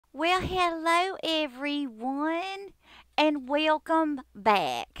Well, hello everyone, and welcome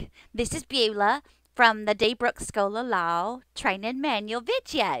back. This is Beulah from the D. Brooks School of Law Training Manual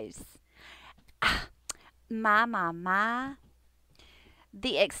videos. My.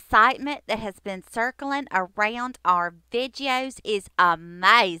 The excitement that has been circling around our videos is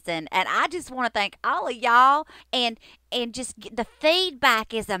amazing, and I just want to thank all of y'all and the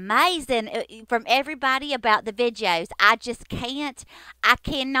feedback is amazing from everybody about the videos. I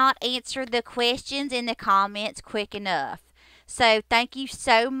cannot answer the questions in the comments quick enough. So thank you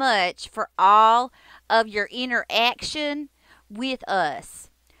so much for all of your interaction with us.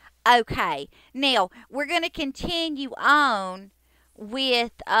 Okay, now we're going to continue on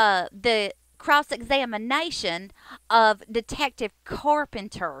with the cross examination of Detective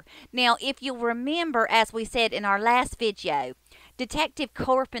Carpenter. Now, if you'll remember, as we said in our last video, Detective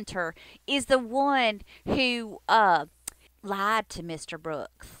Carpenter is the one who lied to Mr.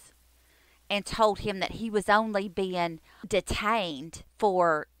 Brooks and told him that he was only being detained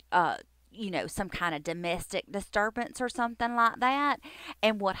for some kind of domestic disturbance or something like that.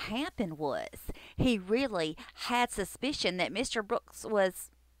 And what happened was he really had suspicion that Mr. Brooks was,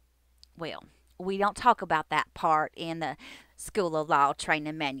 well, we don't talk about that part in the School of Law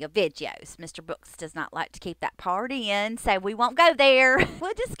Training Manual videos. Mr. Brooks does not like to keep that part in, so we won't go there.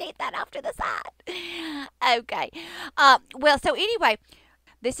 We'll just keep that off to the side. Okay. So anyway,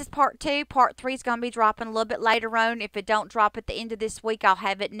 this is part 2. Part 3 is going to be dropping a little bit later on. If it don't drop at the end of this week, I'll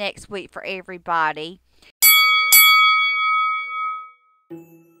have it next week for everybody.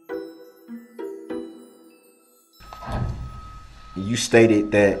 You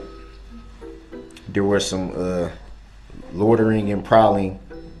stated that there were some loitering and prowling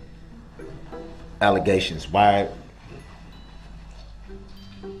allegations. Why?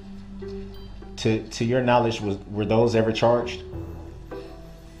 To your knowledge, were those ever charged?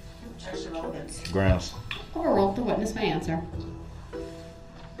 Grounds. Overruled. The witness may answer.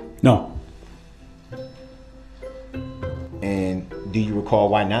 No. And do you recall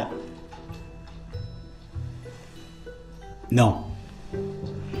why not? No.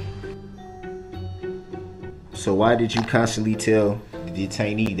 So why did you constantly tell the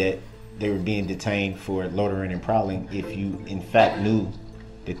detainee that they were being detained for loitering and prowling if you in fact knew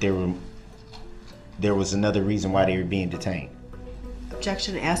that there was another reason why they were being detained?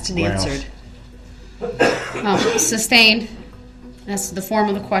 Objection asked and Grounds. answered. Sustained. That's the form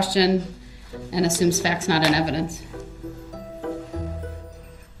of the question and assumes facts not in evidence.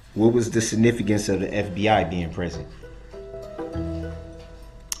 What was the significance of the FBI being present?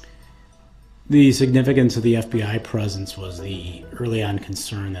 The significance of the FBI presence was the early on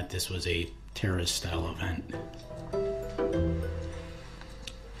concern that this was a terrorist style event.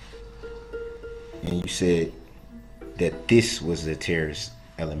 And you said that this was a terrorist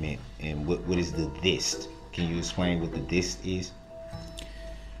element. And what is the this? Can you explain what the this is?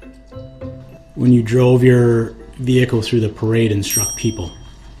 When you drove your vehicle through the parade and struck people.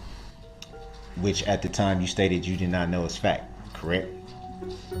 Which at the time you stated you did not know as fact, correct?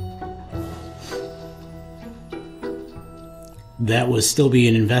 That was still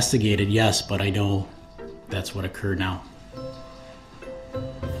being investigated, yes, but I know that's what occurred now.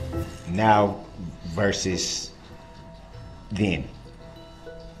 Now versus then.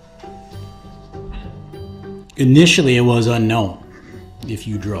 Initially, it was unknown if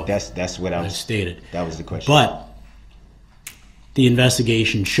you drove. That's what I was stated. That was the question. But the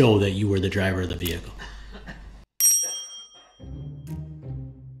investigation showed that you were the driver of the vehicle.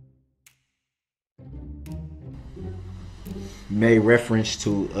 Made reference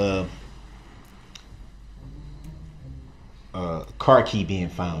to a car key being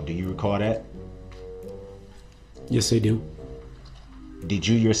found. Do you recall that? Yes, I do. Did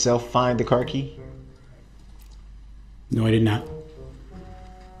you yourself find the car key? No, I did not.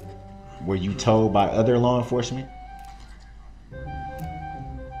 Were you told by other law enforcement?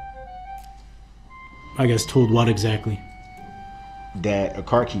 I guess told what exactly? That a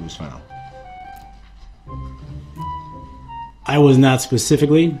car key was found. I was not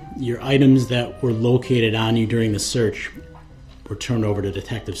specifically. Your items that were located on you during the search were turned over to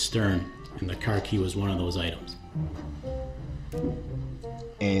Detective Stern, and the car key was one of those items.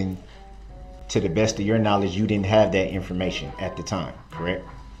 And to the best of your knowledge, you didn't have that information at the time, correct?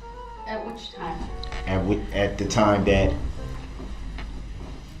 At which time? At the time that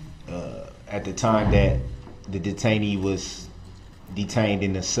the detainee was detained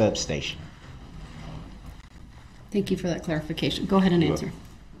in the substation. Thank you for that clarification. Go ahead and answer.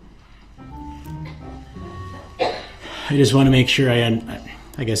 I just want to make sure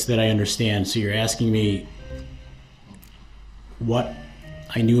I guess that I understand. So you're asking me what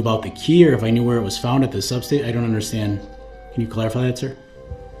I knew about the key or if I knew where it was found at the substation. I don't understand. Can you clarify that, sir?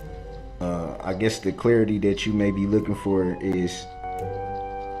 I guess the clarity that you may be looking for is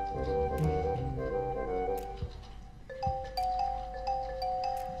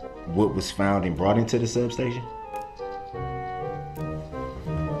what was found and brought into the substation.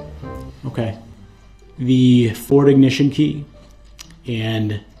 Okay. The Ford ignition key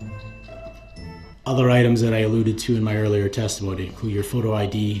and other items that I alluded to in my earlier testimony include your photo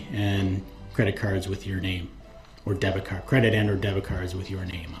ID and credit cards with your name, or debit card, credit and or debit cards with your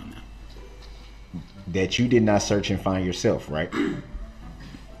name on them. That you did not search and find yourself, right?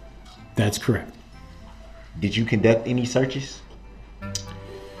 That's correct. Did you conduct any searches?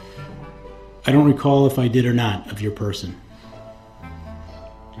 I don't recall if I did or not of your person.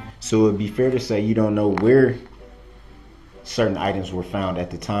 So it'd be fair to say you don't know where certain items were found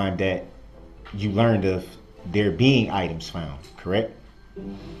at the time that you learned of there being items found, correct?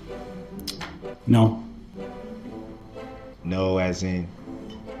 No. No, as in?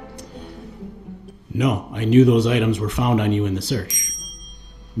 No, I knew those items were found on you in the search.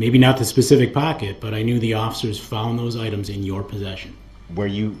 Maybe not the specific pocket, but I knew the officers found those items in your possession. Were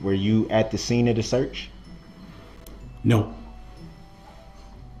you at the scene of the search? No.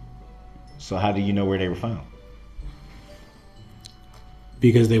 So how do you know where they were found?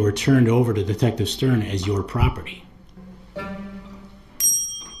 Because they were turned over to Detective Stern as your property.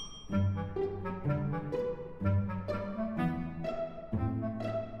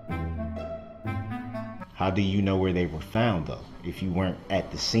 How do you know where they were found, though, if you weren't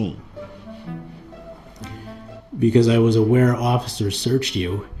at the scene? Because I was aware officers searched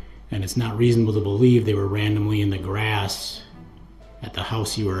you, and it's not reasonable to believe they were randomly in the grass at the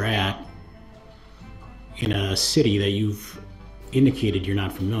house you were at in a city that you've indicated you're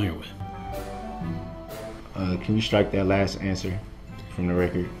not familiar with. Can you strike that last answer from the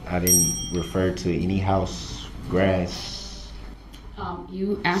record? I didn't refer to any house, grass.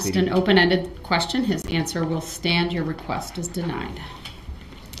 You asked City. an open-ended question. His answer will stand. Your request is denied.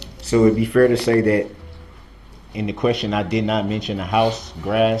 So it'd be fair to say that in the question I did not mention a house,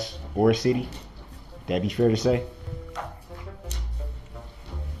 grass, or city? That'd be fair to say?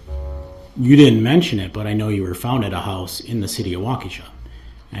 You didn't mention it, but I know you were found at a house in the city of Waukesha.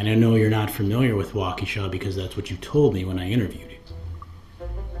 And I know you're not familiar with Waukesha because that's what you told me when I interviewed you.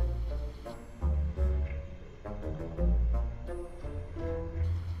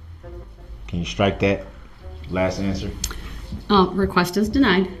 Can you strike that last answer? Request is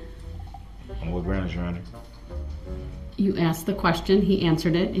denied. On what grounds, Your Honor? You asked the question. He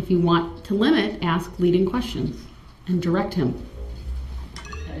answered it. If you want to limit, ask leading questions and direct him.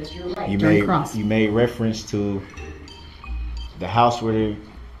 That is your right. You made reference to the house where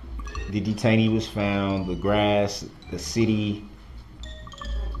the detainee was found, the grass, the city.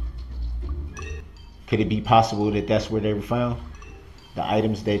 Could it be possible that that's where they were found? The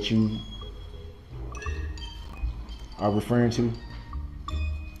items that you are referring to?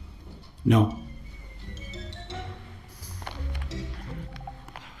 No.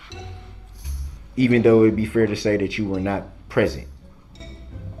 Even though it'd be fair to say that you were not present.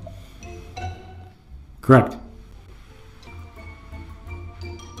 Correct.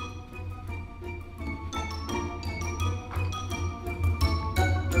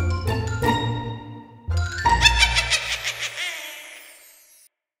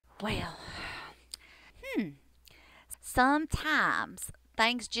 Well, sometimes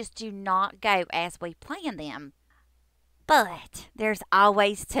things just do not go as we plan them. But there's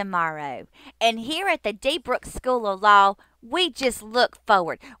always tomorrow. And here at the D. Brooks School of Law, we just look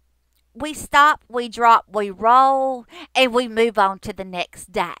forward. We stop, we drop, we roll, and we move on to the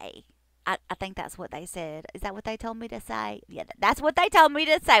next day. I think that's what they said. Is that what they told me to say? Yeah, that's what they told me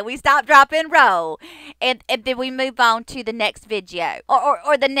to say. We stop, drop, and roll. And then we move on to the next video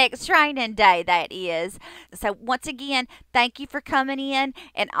or the next training day, that is. So once again, thank you for coming in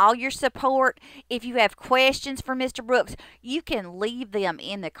and all your support. If you have questions for Mr. Brooks, you can leave them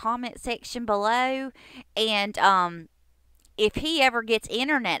in the comment section below. And if he ever gets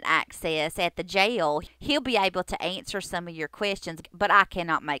internet access at the jail, he'll be able to answer some of your questions, but I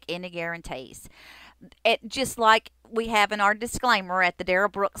cannot make any guarantees. Just like we have in our disclaimer at the Darrell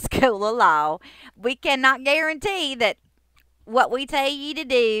Brooks School of Law, we cannot guarantee that what we tell you to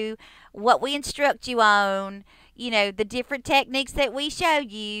do, what we instruct you on, the different techniques that we show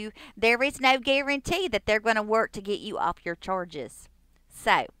you, there is no guarantee that they're going to work to get you off your charges.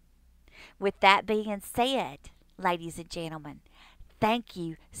 So, with that being said, ladies and gentlemen, thank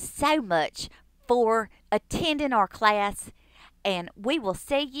you so much for attending our class, And we will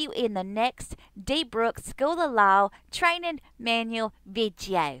see you in the next D. Brooks School of Law Training Manual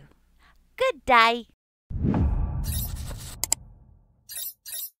video. Good day.